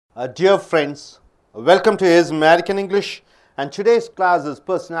Dear friends, welcome to His American English, and today's class is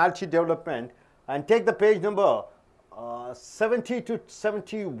personality development, and take the page number 70 to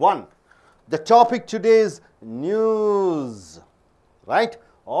 71. The topic today is news, right?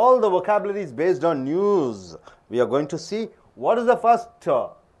 All the vocabulary is based on news. We are going to see what is the first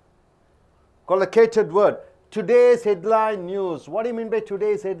collocated word. Today's headline news. What do you mean by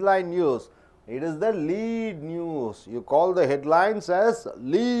today's headline news? It is the lead news. You call the headlines as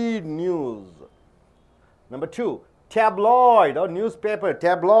lead news. Number 2, tabloid or newspaper.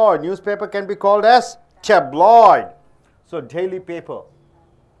 Tabloid. Newspaper can be called as tabloid. So, daily paper.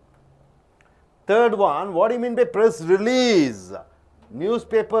 Third one, what do you mean by press release?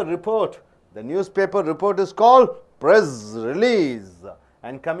 Newspaper report. The newspaper report is called press release.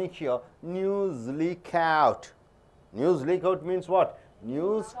 And coming here, news leak out. News leak out means what?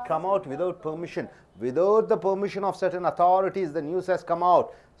 News come out without permission. Without the permission of certain authorities, the news has come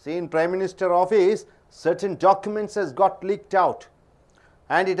out. See, in Prime Minister office, certain documents has got leaked out.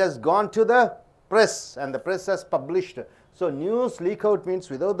 And it has gone to the press, and the press has published. So, news leak out means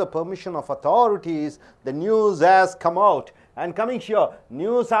without the permission of authorities, the news has come out. And coming here,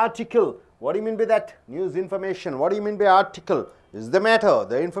 news article. What do you mean by that? News information. What do you mean by article? Is the matter,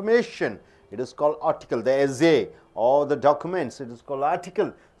 the information. It is called article, the essay or the documents. It is called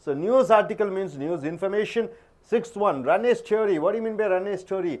article. So, news article means news information. Sixth one, run a story. What do you mean by run a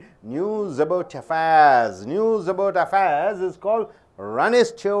story? News about affairs. News about affairs is called run a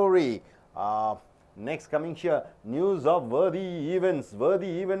story. Next coming here, news of worthy events.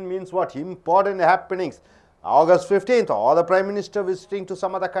 Worthy event means what? Important happenings. August 15th, or the Prime Minister visiting to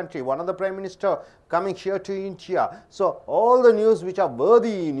some other country, one of the Prime Minister coming here to India. So, all the news which are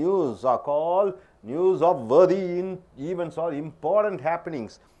worthy news are called news of worthy events or important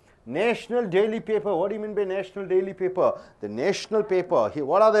happenings. National daily paper. What do you mean by national daily paper? The national paper. Here,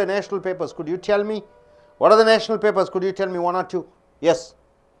 what are the national papers? Could you tell me? What are the national papers? Could you tell me one or two? Yes.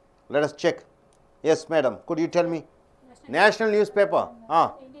 Let us check. Yes, madam. Could you tell me? National newspaper.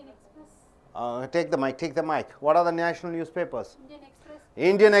 Take the mic. What are the national newspapers? Indian Express.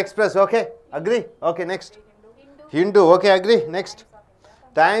 Indian Express, okay. Agree? Okay, next. Hindu, okay, agree. Next.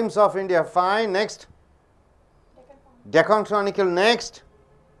 Times of India, fine. Next. Deccan Chronicle, next.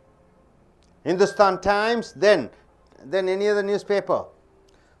 Hindustan Times, then any other newspaper.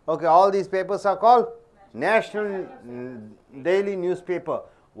 Okay, all these papers are called national daily newspaper.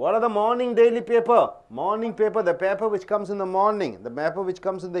 What are the morning daily paper? Morning paper, the paper which comes in the morning, the paper which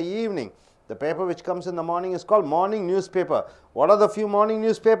comes in the evening. The paper which comes in the morning is called morning newspaper. What are the few morning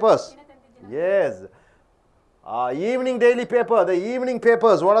newspapers? Yes. Evening daily paper, the evening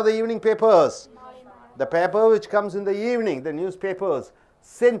papers. What are the evening papers? The paper which comes in the evening, the newspapers.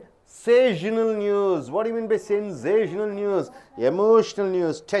 Sensational news. What do you mean by sensational news? Emotional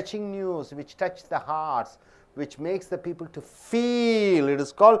news, touching news, which touch the hearts, which makes the people to feel. It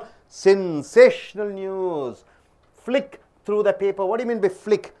is called sensational news. Flick through the paper. What do you mean by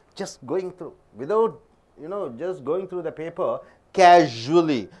flick? Just going through, without, just going through the paper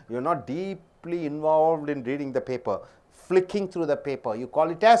casually. You are not deeply involved in reading the paper. Flicking through the paper. You call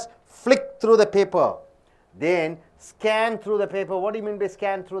it as flick through the paper. Then scan through the paper. What do you mean by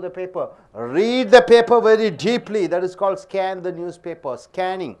scan through the paper? Read the paper very deeply. That is called scan the newspaper.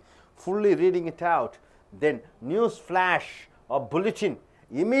 Scanning, fully reading it out. Then news flash or bulletin.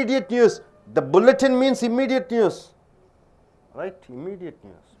 Immediate news. The bulletin means immediate news. Right? Immediate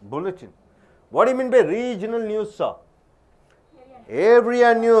news. Bulletin. What do you mean by regional news, sir?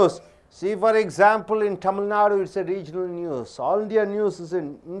 Area news. See, for example, in Tamil Nadu, it's a regional news. All India news is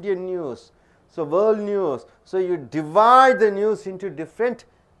an Indian news. So, world news. So, you divide the news into different,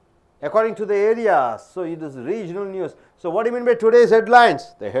 according to the areas. So, it is regional news. So, what do you mean by today's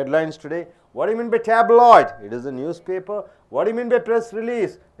headlines? The headlines today. What do you mean by tabloid? It is a newspaper. What do you mean by press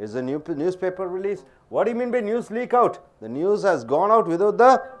release? It is a newspaper release. What do you mean by news leak out? The news has gone out without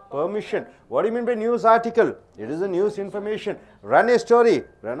the permission. What do you mean by news article? It is a news information. Run a story.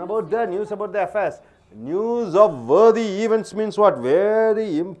 Run about the news about the affairs. News of worthy events means what?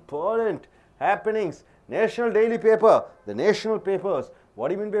 Very important happenings. National daily paper. The national papers. What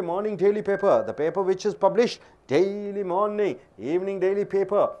do you mean by morning daily paper? The paper which is published daily morning. Evening daily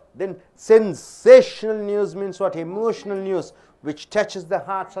paper. Then sensational news means what? Emotional news which touches the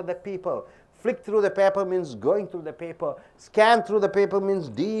hearts of the people. Flick through the paper means going through the paper. Scan through the paper means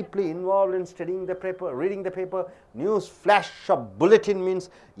deeply involved in studying the paper, reading the paper. News flash or bulletin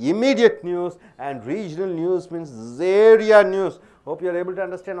means immediate news. And regional news means area news. Hope you are able to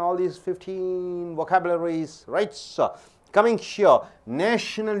understand all these 15 vocabularies, right, sir? Coming here,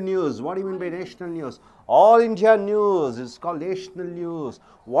 national news. What do you mean by national news? All India news is called national news.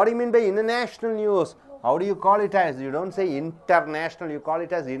 What do you mean by international news? How do you call it as? You don't say international, you call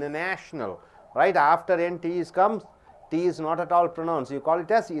it as international. Right? After NT comes, T is not at all pronounced. You call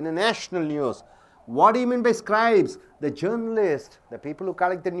it as international news. What do you mean by scribes? The journalists, the people who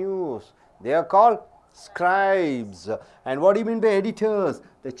collect the news, they are called scribes. And what do you mean by editors?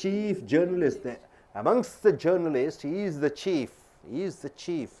 The chief journalist. Amongst the journalists, he is the chief. He is the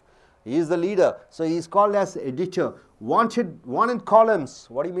chief. He is the leader. So he is called as editor. Wanted columns.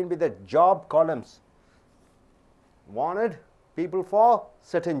 What do you mean by the job columns? Wanted people for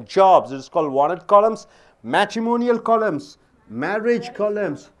certain jobs. It is called wanted columns. Matrimonial columns. Marriage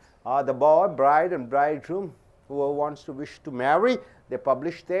columns. The boy, bride and bridegroom, whoever wants to wish to marry, they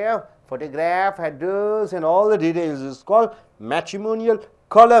publish their photograph, address and all the details. It's called matrimonial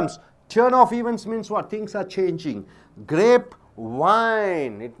columns. Turn of events means what? Things are changing. Grape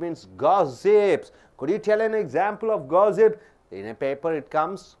wine, it means gossips. Could you tell an example of gossip? In a paper it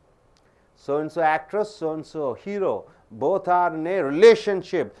comes, so and so actress, so and so hero, both are in a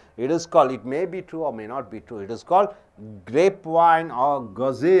relationship. It is called, it may be true or may not be true, it is called grapevine or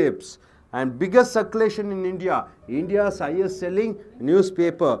gossips. And biggest circulation in India, India's highest selling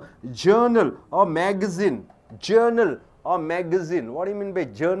newspaper. Journal or magazine. Journal or magazine. What do you mean by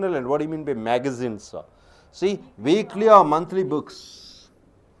journal and what do you mean by magazine, sir? See, weekly or monthly books.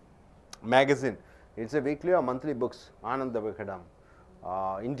 Magazine. It's a weekly or monthly books. Ananda Vikadam.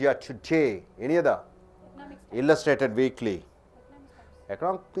 India Today. Any other? Illustrated Weekly.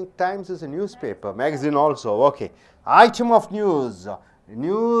 Economic Times is a newspaper. Magazine also. Okay. Item of news.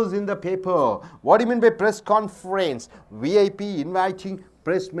 News in the paper. What do you mean by press conference? VIP inviting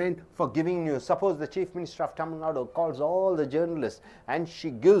pressmen for giving news. Suppose the Chief Minister of Tamil Nadu calls all the journalists and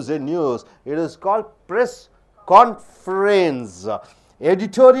she gives a news. It is called press conference.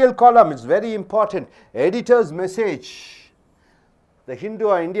 Editorial column is very important. Editor's message. The Hindu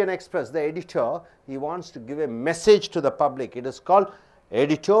or Indian Express, the editor, he wants to give a message to the public. It is called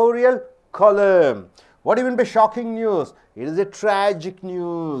editorial column. What do you mean by shocking news? It is a tragic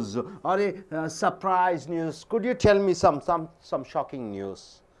news or a surprise news. Could you tell me some shocking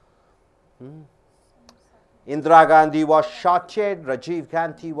news? Indira Gandhi was shot dead, Rajiv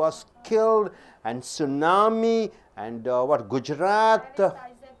Gandhi was killed, and tsunami, and what, Gujarat,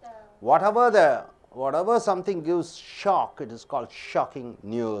 whatever something gives shock, it is called shocking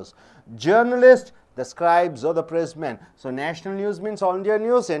news. Journalist, the scribes or the pressmen. So national news means all India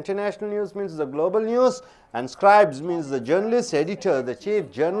news, international news means the global news, and scribes means the journalist, editor, the chief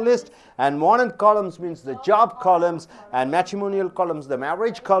journalist, and wanted columns means the job columns, and matrimonial columns, the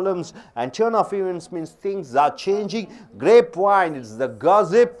marriage columns, and turn of events means things are changing. Grapevine is the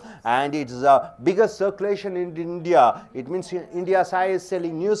gossip, and it is the biggest circulation in India. It means India's highest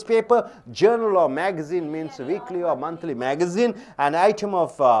selling newspaper. Journal or magazine means weekly or monthly magazine, and item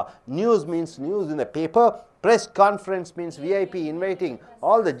of news means news in the paper. Press conference means VIP inviting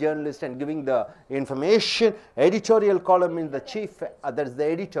all the journalists and giving the information. Editorial column means the chief, that is the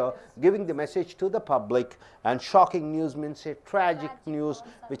editor, giving the message to the public. And shocking news means a tragic news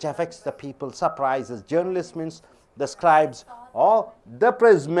which affects the people, surprises. Journalist means the scribes or the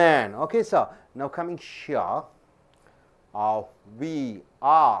pressman. Okay, sir. Now coming here, we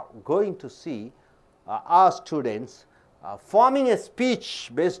are going to see our students forming a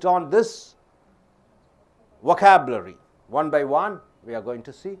speech based on this vocabulary. One by one, we are going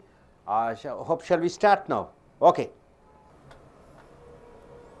to see. Shall we start now? Okay.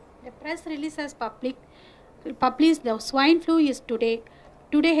 The press release has published the swine flu is today.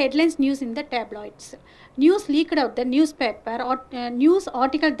 Today headlines news in the tabloids. News leaked out the newspaper or news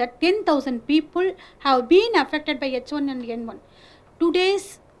article that 10,000 people have been affected by H1 and N1.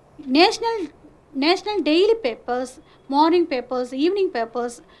 Today's national daily papers, morning papers, evening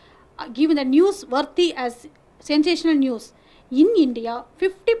papers, given the news worthy as sensational news. In India,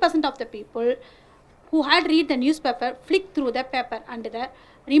 50% of the people who had read the newspaper flicked through the paper, and the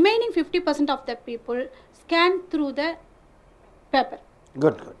remaining 50% of the people scanned through the paper.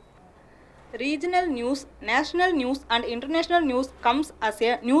 Good. Regional news, national news and international news comes as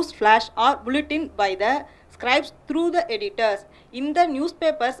a news flash or bulletin by the scribes through the editors. In the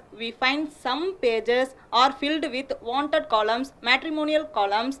newspapers, we find some pages are filled with wanted columns, matrimonial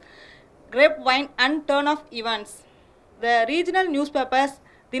columns, grapevine and turn of events. The regional newspapers,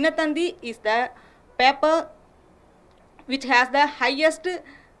 Dinathanthi is the paper which has the highest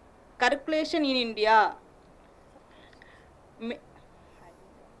circulation in India.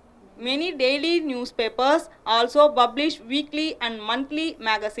 Many daily newspapers also publish weekly and monthly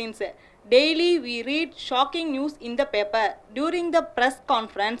magazines. Daily we read shocking news in the paper. During the press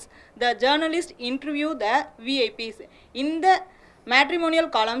conference, the journalists interview the VIPs. In the matrimonial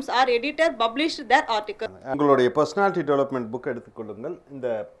columns, our editor published their article. உங்களுடைய personality development book எடுத்துக்கொள்ளுங்கள். இந்த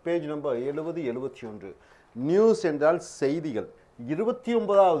page number 70 71 news என்றால் செய்திகள்.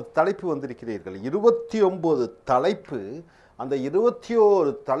 29வது தலைப்பு வந்திருக்கிறீர்கள். 29 தலைப்பு. அந்த 21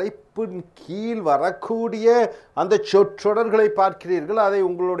 தலைப்பின் கீழ் வரக்கூடிய அந்த சொற்றொடர்களை பார்க்கிறீர்கள். அதை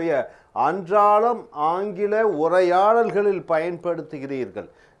உங்களுடைய அன்றாடம் ஆங்கில உரையாடல்களில் பயன்படுத்துகிறீர்கள்.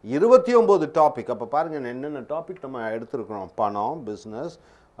 29 டாபிக். அப்போ பாருங்கள் என்னென்ன டாபிக் நம்ம எடுத்துருக்கிறோம். பணம், பிஸ்னஸ்,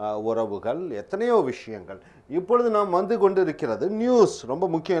 உறவுகள், எத்தனையோ விஷயங்கள். இப்பொழுது நாம் வந்து கொண்டு இருக்கிறது நியூஸ். ரொம்ப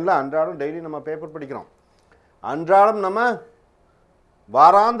முக்கியம் இல்லை. அன்றாடம் டெய்லி நம்ம பேப்பர் படிக்கிறோம். அன்றாடம் நம்ம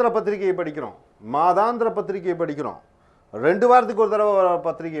வாராந்திர பத்திரிகையை படிக்கிறோம், மாதாந்திர பத்திரிகையை படிக்கிறோம், 2 வாரத்துக்கு ஒரு தடவை வர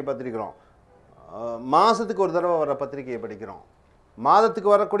பத்திரிகையை படிக்கிறோம், மாதத்துக்கு ஒரு தடவை வர பத்திரிகையை படிக்கிறோம். மாதத்துக்கு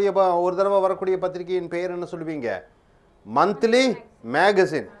வரக்கூடிய ஒரு தடவை வரக்கூடிய பத்திரிகையின் பெயர் என்ன சொல்லுவீங்க? Monthly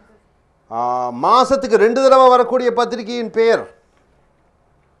magazine. மாதத்துக்கு 2 தடவை வரக்கூடிய பத்திரிகையின் பெயர்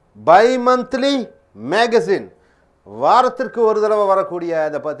பை மந்த்லி மேகசின். வாரத்திற்கு ஒரு தடவை வரக்கூடிய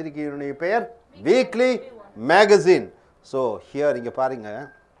அந்த பத்திரிகையினுடைய பெயர் வீக்லி மேகசின். ஸோ ஹியர் இங்கே பாருங்க,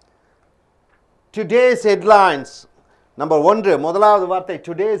 டுடேஸ் ஹெட்லைன்ஸ். நம்பர் 1 முதலாவது வார்த்தை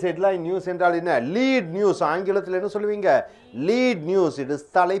டுடேஸ் ஹெட்லைன். நியூஸ் என்றால் என்ன? Lead news. ஆங்கிலத்தில் என்ன சொல்லுவீங்க? Lead news. இட் இஸ்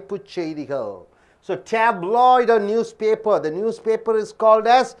தலைப்பு செய்திகள். So டேப்லாய்ட் R news paper. The news paper is called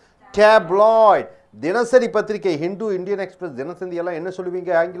as டேப்லாய்ட். தினசரி பத்திரிகை. ஹிந்து, இந்தியன் எக்ஸ்பிரஸ், தினசரி எல்லாம் என்ன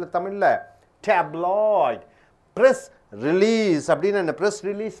சொல்லுவீங்க ஆங்கில தமிழில்? டேப்லாய்ட். ப்ரெஸ் ரிலீஸ் அப்படின்னு என்ன? ப்ரெஸ்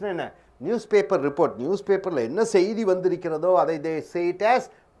ரிலீஸ்னு என்ன? News paper report. நியூஸ் பேப்பரில் என்ன செய்தி வந்திருக்கிறதோ அதை they say it as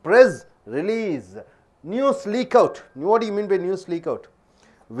press release. News leak out. What do you mean by news leak out?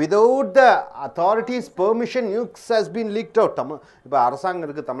 Without the authorities permission, news has been leaked out. இப்போ அரசாங்கம்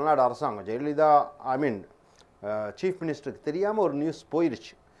இருக்குது, தமிழ்நாடு அரசாங்கம், Jayalalithaa chief மினிஸ்டருக்கு தெரியாமல் ஒரு நியூஸ்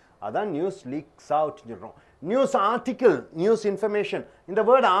போயிடுச்சு. அதான் நியூஸ் லீக்ஸ் அவுட் சொல்கிறோம். News article, news information. இந்த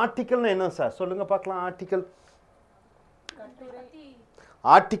வேர்டு ஆர்டிக்கல்னு என்ன சார்? சொல்லுங்கள் பார்க்கலாம். ஆர்டிக்கல்.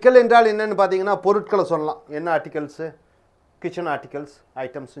 ஆர்டிக்கல் என்றால் என்னன்னு பார்த்தீங்கன்னா பொருட்களை சொல்லலாம். என்ன ஆர்டிகல்ஸு? கிச்சன் ஆர்டிகல்ஸ்,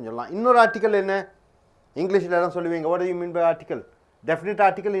 ஐட்டம்ஸ்னு சொல்லலாம். இன்னொரு ஆர்டிக்கல் என்ன? இங்கிலீஷில் எல்லாம் சொல்லுவீங்க. What to you mean by article? Definite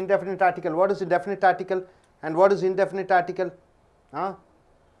article, indefinite article. What is definite article and what is indefinite article?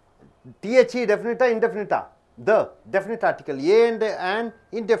 THE டெஃபினிட்டா இன்டெஃபினிட்டா? The definite article. A and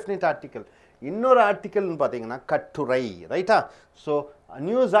indefinite article. இன்னொரு ஆர்டிக்கல்னு பார்த்தீங்கன்னா கட்டுரை. ரைட்டா? So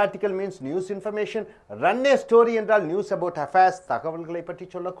news article means news information. Run ஏ story என்றால் news about affairs, தகவல்களை பற்றி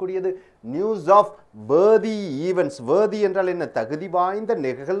சொல்லக்கூடியது. News of வேர்தி events. வேர்தி என்றால் என்ன? தகுதி வாய்ந்த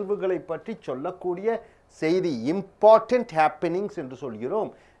நிகழ்வுகளை பற்றி சொல்லக்கூடிய செய்தி. இம்பார்ட்டன்ட் ஹேப்பனிங்ஸ் என்று சொல்கிறோம்.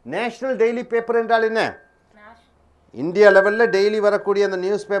 நேஷனல் டெய்லி பேப்பர் என்றால் என்ன? இந்தியா லெவலில் டெய்லி வரக்கூடிய அந்த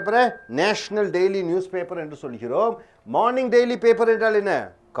நியூஸ் பேப்பரை நேஷனல் டெய்லி நியூஸ் பேப்பர் என்று சொல்கிறோம். மார்னிங் டெய்லி பேப்பர் என்றால் என்ன?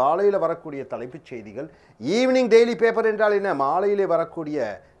 காலையில் வரக்கூடிய தலைப்புச் செய்திகள். ஈவினிங் டெய்லி பேப்பர் என்றால் என்ன? மாலையிலே வரக்கூடிய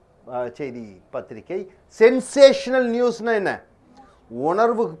செய்தி பத்திரிகை. சென்சேஷனல் நியூஸ்னா என்ன?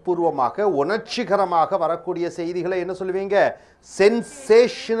 உணர்வு பூர்வமாக, உணர்ச்சிகரமாக வரக்கூடிய செய்திகளை என்ன சொல்லுவீங்க?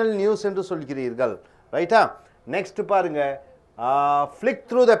 சென்சேஷனல் நியூஸ் என்று சொல்கிறீர்கள். ரைட்டா? நெக்ஸ்ட் பாருங்க, ஃப்ளிக்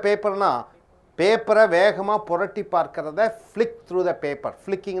த்ரூ த பேப்பர்னா பேப்பரை வேகமாக புரட்டி பார்க்கறத ஃப்ளிக் த்ரூ த பேப்பர்.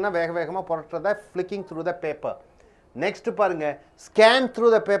 ஃப்ளிக்கிங்னா வேகமாக புரட்டுறத ஃப்ளிக்கிங் த்ரூ த பேப்பர். நெக்ஸ்ட் பாருங்க, ஸ்கேன் த்ரூ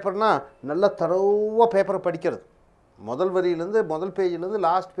த பேப்பர்னா நல்ல தரோவாக பேப்பரை படிக்கிறது. முதல் வரியிலேருந்து முதல் பேஜிலேருந்து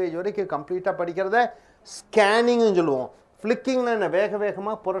லாஸ்ட் பேஜ் வரைக்கும் கம்ப்ளீட்டாக படிக்கிறத ஸ்கேனிங்னு சொல்லுவோம். ஃப்ளிக்கிங்னா என்ன?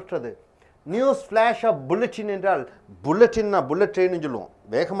 வேகமாக புரட்டுறது. நியூஸ் ஃப்ளாஷ் ஆஃப் புல்லட்டின் என்றால் புல்லட்டின்னா புல்லட் ட்ரெயின்னு சொல்லுவோம்.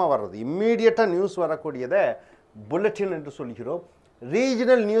 வேகமாக வர்றது, இம்மீடியட்டாக நியூஸ் வரக்கூடியதை புல்லட்டின் என்று சொல்கிறோம்.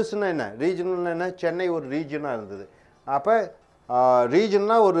 ரீஜனல் நியூஸ்னா என்ன? ரீஜனல்னா என்ன? சென்னை ஒரு ரீஜனாக இருந்தது. அப்போ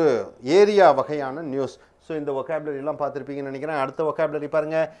ரீஜன்னா ஒரு ஏரியா வகையான நியூஸ். ஸோ இந்த ஒகாபுலரிலாம் பார்த்துருப்பீங்கன்னு நினைக்கிறேன். அடுத்த ஒகாபுலரி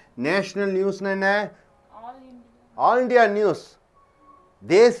பாருங்கள். நேஷ்னல் நியூஸ்னா என்ன? ஆல் இண்டியா நியூஸ்,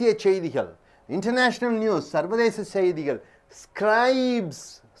 தேசிய செய்திகள். இன்டர்நேஷ்னல் நியூஸ், சர்வதேச செய்திகள். ஸ்கிரைப்ஸ்,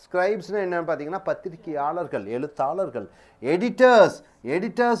 ஸ்கிரைப்ஸ்னால் என்னென்னு பார்த்தீங்கன்னா பத்திரிகையாளர்கள், எழுத்தாளர்கள். எடிட்டர்ஸ்,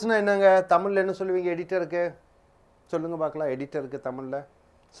 எடிட்டர்ஸ்னால் என்னங்க? தமிழில் என்ன சொல்லுவீங்க எடிட்டருக்கு? சொல்லுங்கள் பார்க்கலாம். எடிட்டருக்கு தமிழில்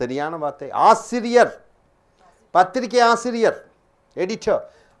சரியான வார்த்தை ஆசிரியர், பத்திரிகை ஆசிரியர், எடிட்டர்.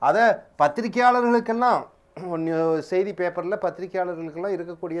 அதை பத்திரிகையாளர்களுக்கெல்லாம் செய்தி பேப்பரில் பத்திரிகையாளர்களுக்கெல்லாம்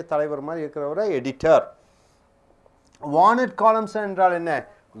இருக்கக்கூடிய தலைவர் மாதிரி இருக்கிறவரை எடிட்டர். வாண்டட் காலம்ஸ் என்றால் என்ன?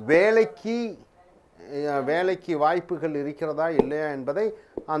 வேலைக்கு வாய்ப்புகள் இருக்கிறதா இல்லையா என்பதை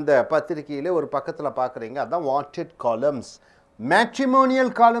அந்த பத்திரிகையில் ஒரு பக்கத்தில் பார்க்குறீங்க. அதுதான் வாண்டட் காலம்ஸ்.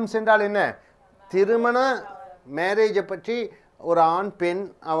 மேட்ரிமோனியல் காலம்ஸ் என்றால் என்ன? திருமண மேரேஜை பற்றி ஒரு ஆண் பெண்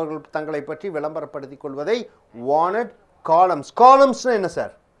அவர்கள் தங்களை பற்றி விளம்பரப்படுத்திக் கொள்வதை வாண்டட் காலம்ஸ். காலம்ஸ்னால் என்ன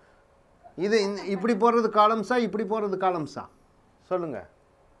சார்? இது இப்படி போடுறது காலம்ஸா இப்படி போடுறது காலம்ஸா சொல்லுங்கள்.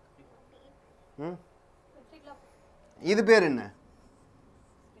 இது பேர் என்ன?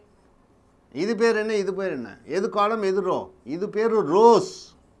 இது பேர் என்ன? இது பேர் என்ன? எது காலம் எது ரோ? இது பேர் ரோஸ்.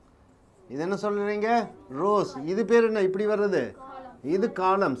 இது என்ன சொல்கிறீங்க? ரோஸ். இது பேர் என்ன? இப்படி வர்றது இது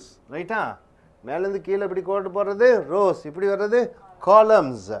காலம்ஸ். ரைட்டா? மேலேருந்து கீழே இப்படி கோட்டு போடுறது ரோஸ், இப்படி வர்றது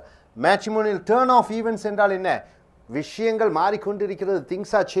columns. Matrimonial turn of events என்றால் என்ன? விஷயங்கள் மாறிக்கொண்டிருக்கிறது.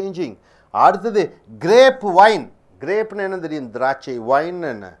 Things are changing. அடுத்தது கிரேப் வைன். கிரேப்னு என்ன தெரியும்? திராட்சை. வைன்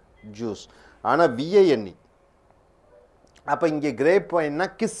என்ன? ஜூஸ். ஆனால் விஐஎன்இ. அப்போ இங்கே grape வைன்னா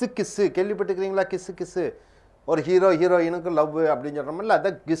kiss kiss கேள்விப்பட்டுக்கிறீங்களா? Kiss kiss ஒரு ஹீரோ ஹீரோயினுக்கு லவ் அப்படின்னு சொல்கிறோம்ல,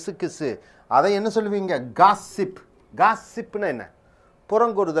 அதான் கிஸ்ஸு கிஸ்ஸு. அதை என்ன சொல்லுவீங்க? காசிப். காசிப்னா என்ன?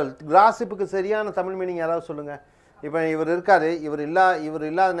 புறங்கூறுதல். காசிப்புக்கு சரியான தமிழ் மீனிங் யாராவது சொல்லுங்கள். இப்போ இவர் இருக்கார், இவர்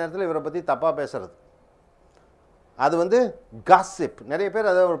இல்லாத நேரத்தில் இவரை பற்றி தப்பாக பேசுறது, அது வந்து காசிப். நிறைய பேர்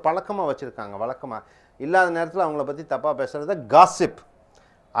அதை ஒரு பழக்கமாக வச்சுருக்காங்க. வழக்கமாக இல்லாத நேரத்தில் அவங்கள பற்றி தப்பாக பேசுகிறது காசிப்.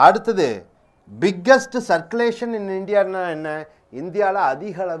 அடுத்தது பிக்கஸ்ட் சர்க்குலேஷன் இன் இந்தியான்னா என்ன? இந்தியாவில்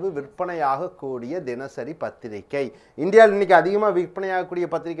அதிக அளவு விற்பனையாகக்கூடிய தினசரி பத்திரிகை. இந்தியாவில் இன்றைக்கி அதிகமாக விற்பனையாகக்கூடிய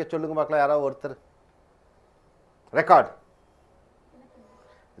பத்திரிகை சொல்லுங்க பார்க்கலாம். யாராவது ஒருத்தர் ரெக்கார்ட்.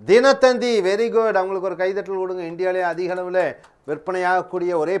 தினத்தந்தி. Very good. அவங்களுக்கு ஒரு கைதட்டல் கொடுங்க. இந்தியாவிலே அதிக அளவில்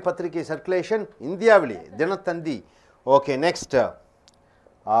விற்பனையாகக்கூடிய ஒரே பத்திரிகை சர்க்குலேஷன் இந்தியாவிலேயே Dinathanthi. Okay, next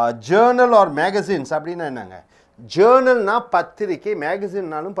Journal R magazines அப்படின்னா என்னங்க? ஜேர்னல்னா பத்திரிகை,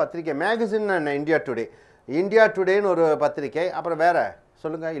 மேகசின்னாலும் பத்திரிகை. மேகசின்னா என்ன? India today. இந்தியா டுடேன்னு ஒரு பத்திரிகை. அப்புறம் வேறு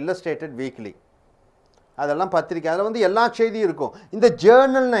சொல்லுங்கள், இல்லஸ்ட்ரேட்டட் வீக்லி, அதெல்லாம் பத்திரிக்கை. அதில் வந்து எல்லா செய்தியும் இருக்கும். இந்த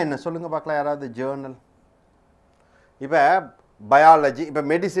ஜேர்னல்னா என்ன சொல்லுங்கள் பார்க்கலாம் யாராவது. ஜேர்னல் இப்போ பயாலஜி, இப்போ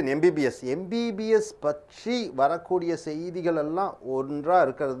மெடிசின், எம்பிபிஎஸ் பற்றி வரக்கூடிய செய்திகள் எல்லாம் ஒன்றாக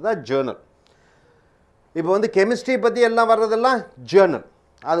இருக்கிறது தான் ஜேர்னல். இப்போ வந்து கெமிஸ்ட்ரி பற்றி எல்லாம் வர்றதெல்லாம் ஜேர்னல்.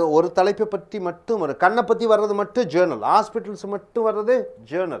 அது ஒரு தலைப்பை பற்றி மட்டும் வரும். கண்ணை பற்றி வர்றது மட்டும் ஜேர்னல். ஹாஸ்பிட்டல்ஸ் மட்டும் வர்றது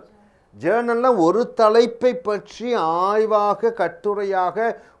ஜேர்னல். ஜேர்னலில் ஒரு தலைப்பை பற்றி ஆய்வாக, கட்டுரையாக,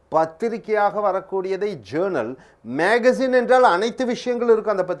 பத்திரிகையாக வரக்கூடியதை ஜேர்னல். மேகசின் என்றால் அனைத்து விஷயங்களும்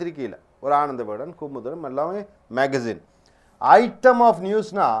இருக்கும் அந்த பத்திரிகையில். ஒரு ஆனந்த விகடன், குமுதம் எல்லாமே மேகசின். ஐட்டம் ஆஃப்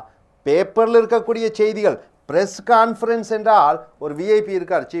நியூஸ்னா பேப்பரில் இருக்கக்கூடிய செய்திகள். ப்ரெஸ் கான்ஃபரன்ஸ் என்றால் ஒரு விஐபி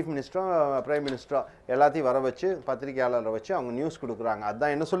இருக்கார், சீஃப் மினிஸ்டரோ பிரைம் மினிஸ்டரோ, எல்லாத்தையும் வர வச்சு பத்திரிகையாளரை வச்சு அவங்க நியூஸ் கொடுக்குறாங்க.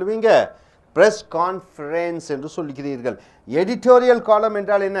 அதுதான் என்ன சொல்லுவீங்க? ப்ரெஸ் கான்ஃபரன்ஸ் என்று சொல்லிக்கிறீர்கள். எடிட்டோரியல் காலம்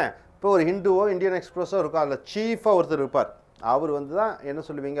என்றால் என்ன? இப்போ ஒரு ஹிந்துவோ இந்தியன் எக்ஸ்பிரஸோ இருக்கும், அதில் சீஃபாக ஒருத்தர் இருப்பார். அவர் வந்து தான் என்ன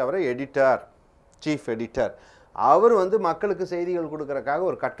சொல்லுவீங்க? அவரை எடிட்டர், சீஃப் எடிட்டர். அவர் வந்து மக்களுக்கு செய்திகள் கொடுக்கறதுக்காக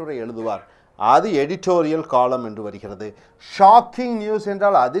ஒரு கட்டுரை எழுதுவார். அது எடிட்டோரியல் காலம் என்று வருகிறது. ஷாக்கிங் நியூஸ்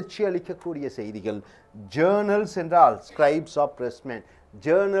என்றால் அதிர்ச்சி அளிக்கக்கூடிய செய்திகள். ஜேர்னல்ஸ் என்றால் ஸ்கிரைப்ஸ் ஆஃப் பிரஸ்மேன்.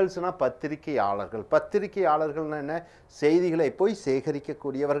 ஜேர்னல்ஸ்னால் பத்திரிகையாளர்கள். பத்திரிகையாளர்கள்னா என்ன? செய்திகளை போய்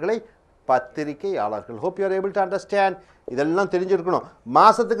சேகரிக்கக்கூடியவர்களை பத்திரிகையாளர்கள். Hope you are able to understand. இதெல்லாம் தெரிஞ்சிருக்கணும்.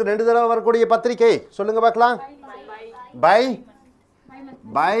 மாதத்துக்கு 2 தடவை வரக்கூடிய பத்திரிகை சொல்லுங்கள் பார்க்கலாம்.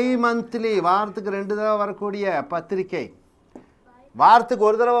 By monthly. வாரத்துக்கு 2 தடவை வரக்கூடிய பத்திரிகை. வாரத்துக்கு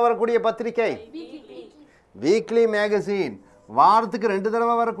 1 தடவை வரக்கூடிய பத்திரிகை வீக்லி மேகசின். வாரத்துக்கு 2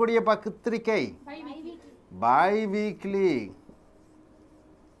 தடவை வரக்கூடிய பத்திரிகை பை வீக்லி.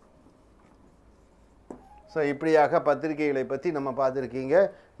 ஸோ இப்படியாக பத்திரிகைகளை பற்றி நம்ம பார்த்துருக்கீங்க.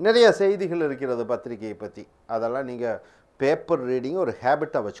 நிறைய செய்திகள் இருக்கிறது பத்திரிகையை பற்றி. அதெல்லாம் நீங்கள் பேப்பர் ரீடிங் ஒரு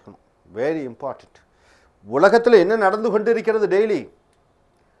ஹேபிட்டாக வச்சுக்கணும். Very important. உலகத்தில் என்ன நடந்து கொண்டு இருக்கிறது டெய்லி,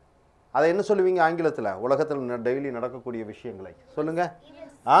 அதை என்ன சொல்லுவீங்க ஆங்கிலத்தில்? உலகத்தில் டெய்லி நடக்கக்கூடிய விஷயங்களை சொல்லுங்கள்.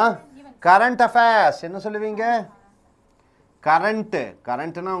 Current affairs. என்ன சொல்லுவீங்க?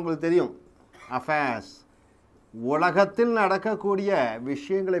 கரண்ட்னா உங்களுக்கு தெரியும். அஃபேர்ஸ், உலகத்தில் நடக்கக்கூடிய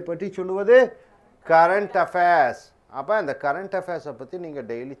விஷயங்களை பற்றி சொல்லுவது கரண்ட் அஃபேர்ஸ். அப்போ அந்த கரண்ட் அஃபேர்ஸை பற்றி நீங்கள்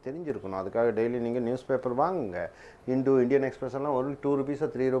டெய்லி தெரிஞ்சிருக்கணும். அதுக்காக டெய்லி நீங்கள் நியூஸ் பேப்பர் வாங்குங்க. இந்தியன் எக்ஸ்பிரஸ் எல்லாம் ஒரு 2 rupees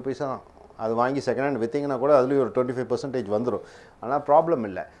 3 rupees தான். அது வாங்கி செகண்ட் ஹேண்ட் விற்றிங்கன்னா கூட அதுலேயும் ஒரு 25% வந்துடும். ஆனால் ப்ராப்ளம்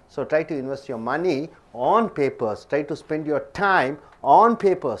இல்லை. So try to invest your money on papers. Try to spend your time on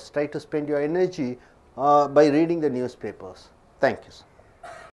papers. Try to spend your energy by reading the newspapers. Thank you.